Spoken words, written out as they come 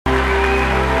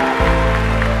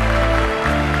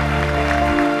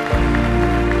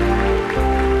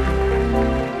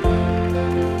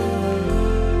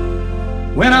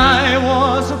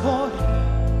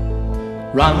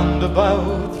round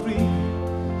about 3.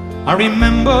 I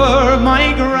remember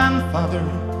my grandfather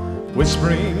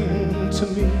whispering to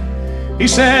me. He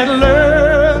said,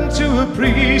 learn to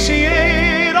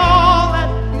appreciate all that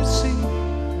you see,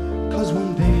 'cause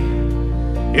one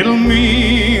day it'll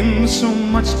mean so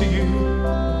much to you.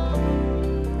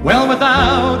 Well,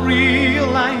 without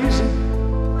realizing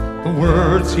the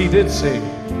words he did say,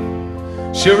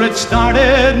 sure it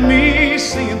started me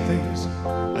seeing things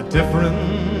a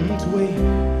different way.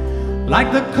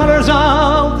 Like the colors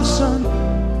of the sun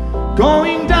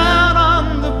going down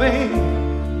on the bay,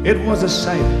 it was a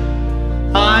sight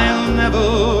I'll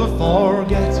never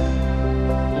forget.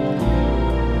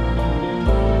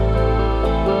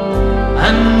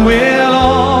 And we'll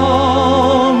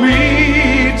all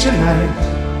meet tonight,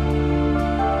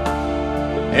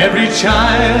 every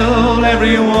child,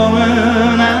 every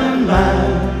woman and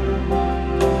man,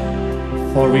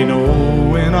 for we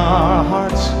know in our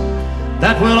hearts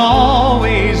that we'll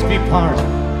always be part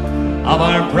of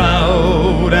our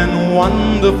proud and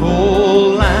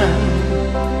wonderful land.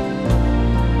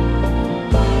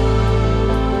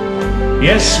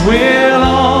 Yes, we'll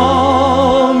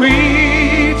all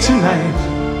meet tonight,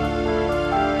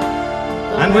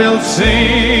 and we'll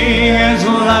sing as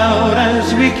loud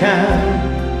as we can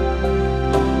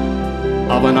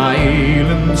of an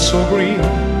island so green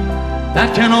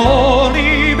that can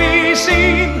only be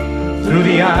seen through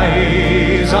the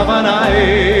eyes of an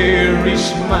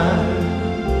Irishman.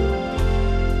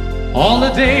 All the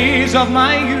days of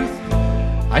my youth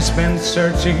I spent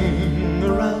searching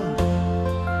around,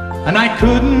 and I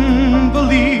couldn't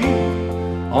believe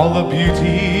all the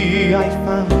beauty I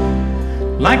found.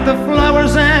 Like the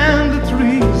flowers and the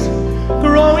trees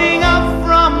growing up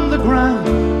from the ground,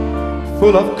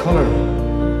 full of color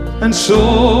and so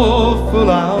full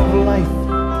of life.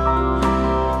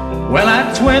 Well,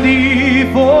 at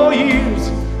 24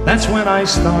 years, that's when I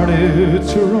started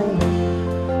to roam.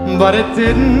 But it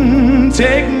didn't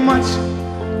take much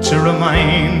to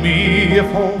remind me of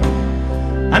home.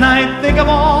 And I think of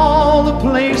all the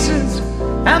places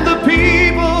and the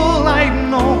people I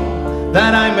know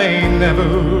that I may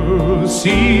never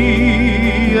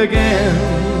see again.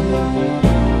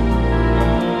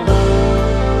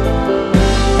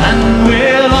 And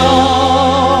we'll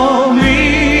all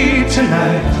meet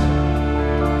tonight,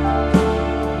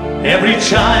 every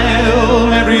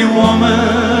child, every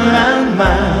woman and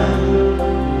man,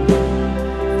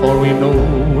 for we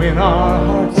know in our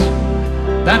hearts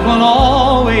that we'll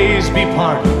always be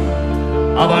part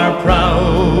of our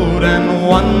proud and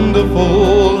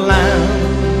wonderful land.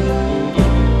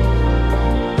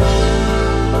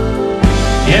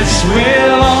 Yes,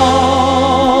 we'll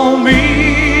all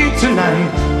meet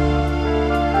tonight,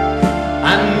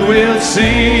 and we'll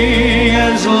sing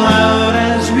as loud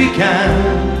as we can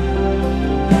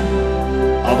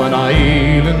of an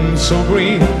island so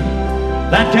green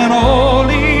that can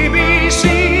only be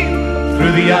seen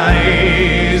through the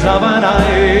eyes of an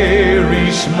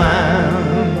Irishman.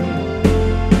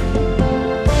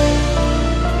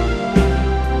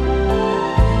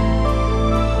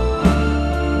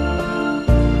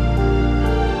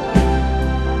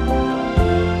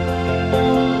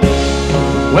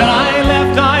 Well, I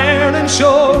left Ireland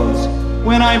shores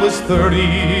when I was 30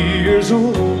 years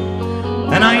old,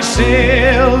 and I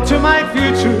sailed to my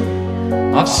future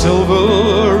of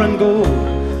silver and gold.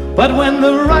 But when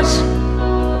the rush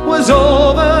was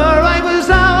over, I was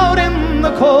out in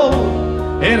the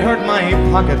cold. It hurt my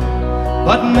pocket,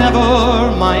 but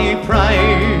never my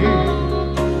pride.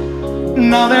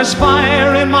 Now there's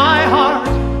fire in my heart,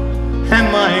 and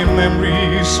my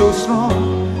memory's so strong.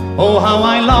 Oh, how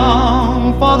I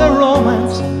long for the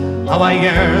romance, how I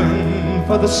yearn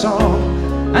for the song,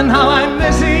 and how I'm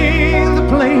missing the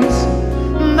place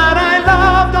that I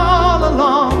loved all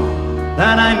along,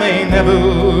 that I may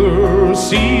never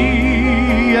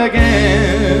see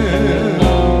again.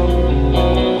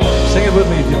 Sing it with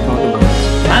me if you've caught the words.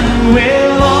 And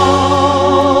we'll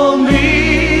all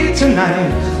meet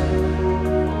tonight,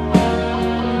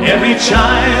 every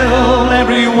child,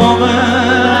 every woman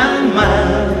and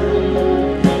man,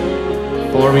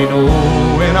 for we know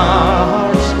in our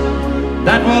hearts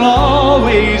that we'll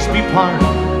always be part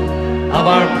of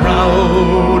our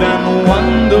proud and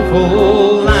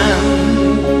wonderful land.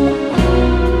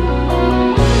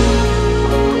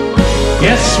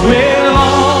 Yes, we'll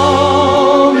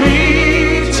all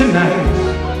meet tonight,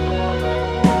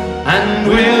 and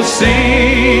we'll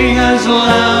sing as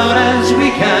loud as we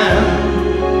can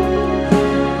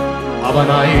of an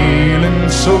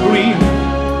island so green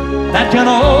that can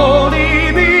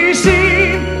only be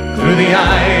seen through the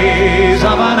eyes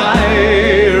of an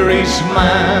Irishman.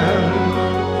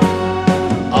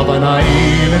 an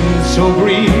island so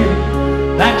green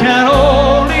that can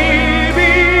only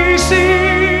be seen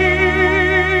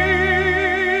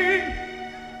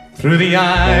through the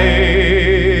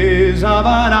eyes of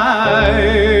an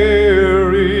Irishman.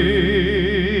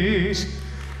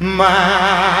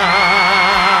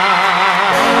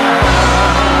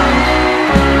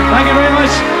 Thank you very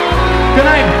much. Good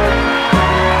night.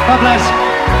 God bless.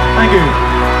 Thank you.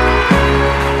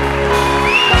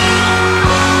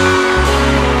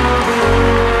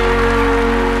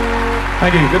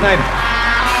 Thank you. Good night.